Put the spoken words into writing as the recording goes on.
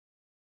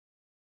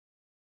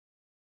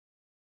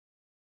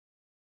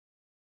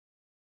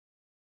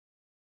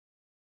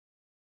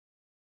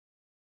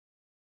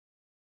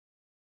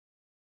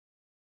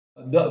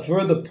The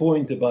further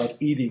point about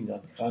eating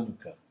on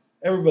Chanukah.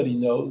 Everybody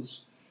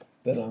knows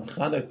that on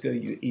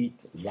Chanukah you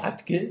eat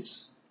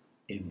latkes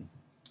in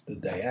the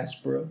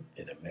diaspora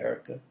in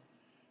America,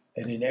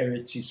 and in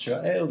Eretz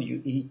Yisrael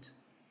you eat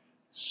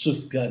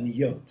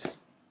sufganiyot,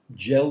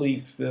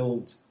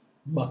 jelly-filled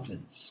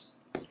muffins.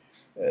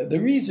 The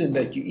reason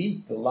that you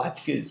eat the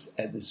latkes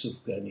and the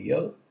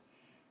sufganiyot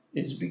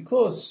is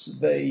because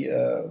they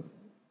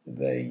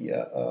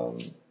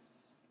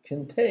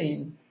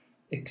contain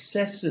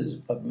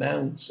excessive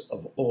amounts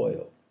of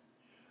oil.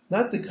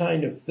 Not the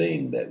kind of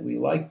thing that we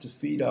like to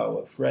feed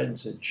our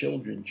friends and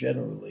children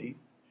generally,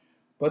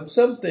 but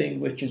something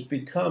which has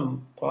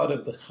become part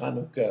of the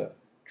Chanukah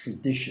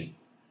tradition.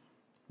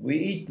 We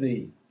eat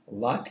the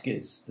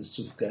latkes, the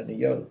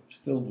sufganiyot,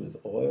 filled with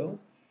oil,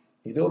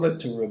 in order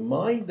to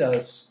remind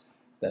us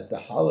that the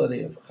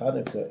holiday of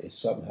Chanukah is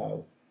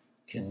somehow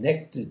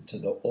connected to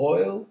the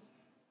oil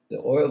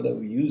that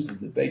we use in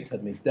the Beit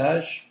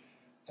HaMikdash,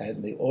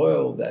 and the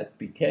oil that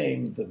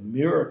became the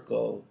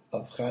miracle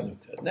of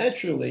Chanukah.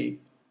 Naturally,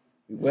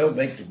 we will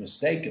make the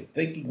mistake of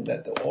thinking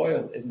that the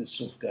oil in the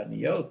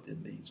sufganiyot,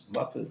 in these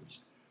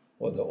muffins,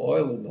 or the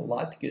oil in the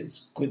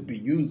latkes could be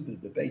used in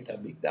the Beit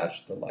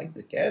HaMikdash to light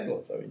the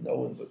candles. I mean, no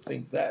one would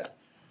think that.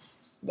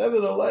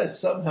 Nevertheless,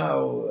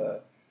 somehow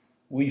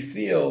we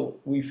feel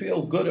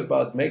good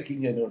about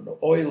making it an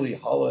oily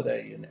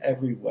holiday in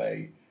every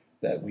way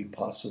that we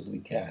possibly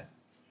can.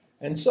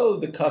 And so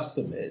the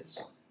custom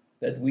is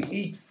that we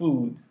eat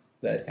food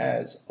that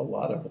has a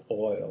lot of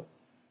oil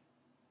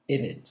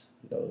in it.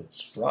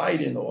 It's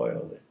fried in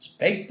oil, it's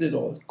baked in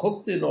oil, it's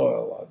cooked in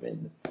oil. I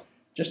mean,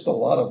 just a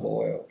lot of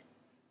oil.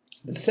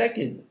 The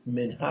second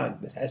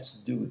minhag that has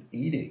to do with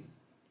eating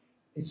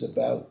is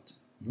about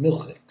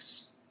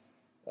milchiks.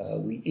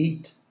 We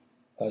eat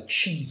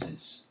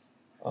cheeses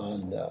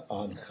on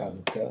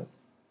Chanukah,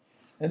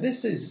 and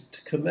this is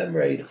to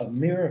commemorate a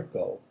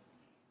miracle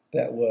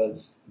that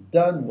was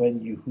done when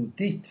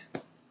Yehudit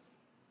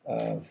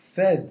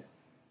fed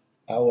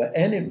our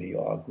enemy,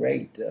 our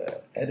great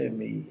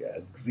enemy,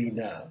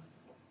 Gvina,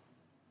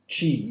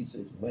 cheese,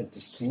 and went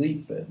to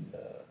sleep,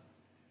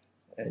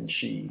 and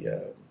she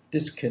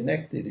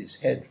disconnected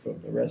his head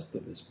from the rest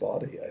of his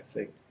body, I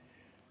think.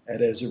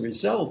 And as a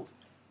result,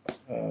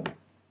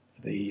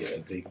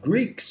 the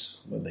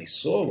Greeks, when they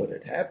saw what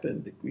had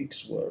happened, the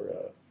Greeks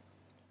were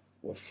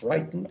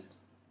frightened.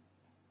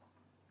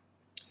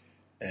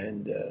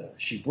 And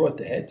she brought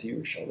the head to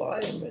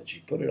Yerushalayim, and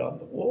she put it on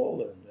the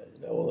wall, and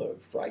they were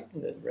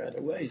frightened and ran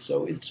away.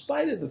 So in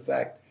spite of the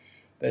fact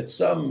that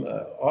some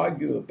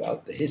argue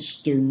about the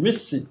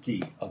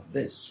historicity of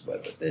this,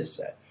 whether this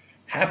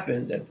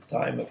happened at the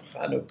time of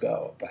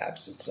Chanukah or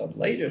perhaps at some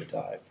later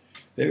time,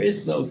 there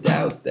is no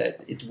doubt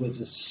that it was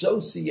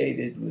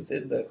associated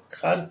within the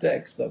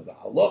context of the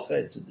halacha.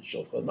 It's in the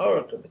Shulchan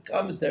Aruch and the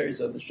commentaries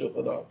on the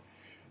Shulchan Aruch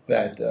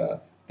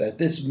that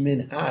this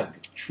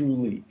minhag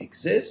truly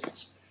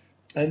exists,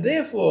 and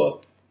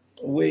therefore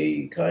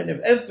we kind of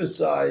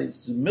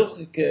emphasize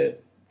milchike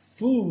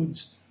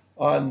foods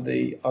on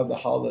the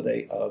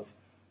holiday of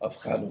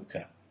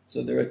Chanukah.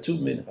 So there are two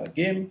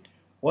minhagim.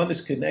 One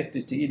is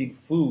connected to eating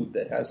food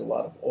that has a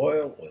lot of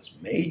oil, or is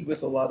made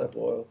with a lot of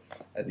oil,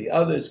 and the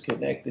other is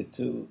connected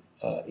to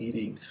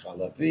eating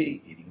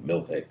chalavi, eating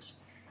milchiks.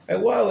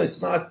 And while we're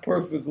not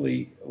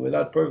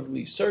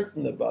perfectly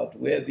certain about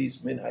where these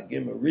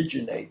minhagim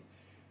originate,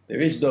 there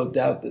is no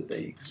doubt that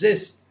they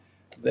exist.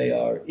 They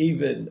are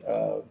even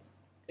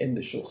in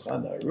the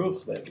Shulchan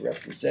Aruch. They're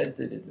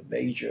represented in the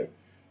major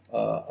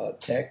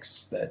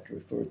texts that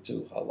refer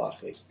to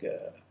halachic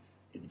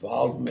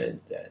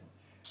involvement,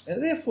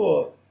 and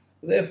therefore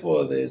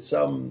there's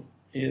some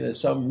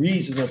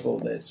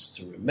reasonableness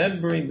to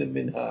remembering the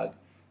minhag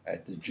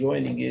and to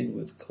joining in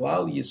with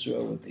Klal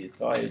Yisrael, with the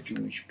entire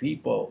Jewish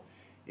people,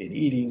 in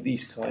eating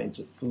these kinds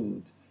of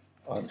food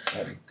on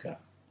Chanukah.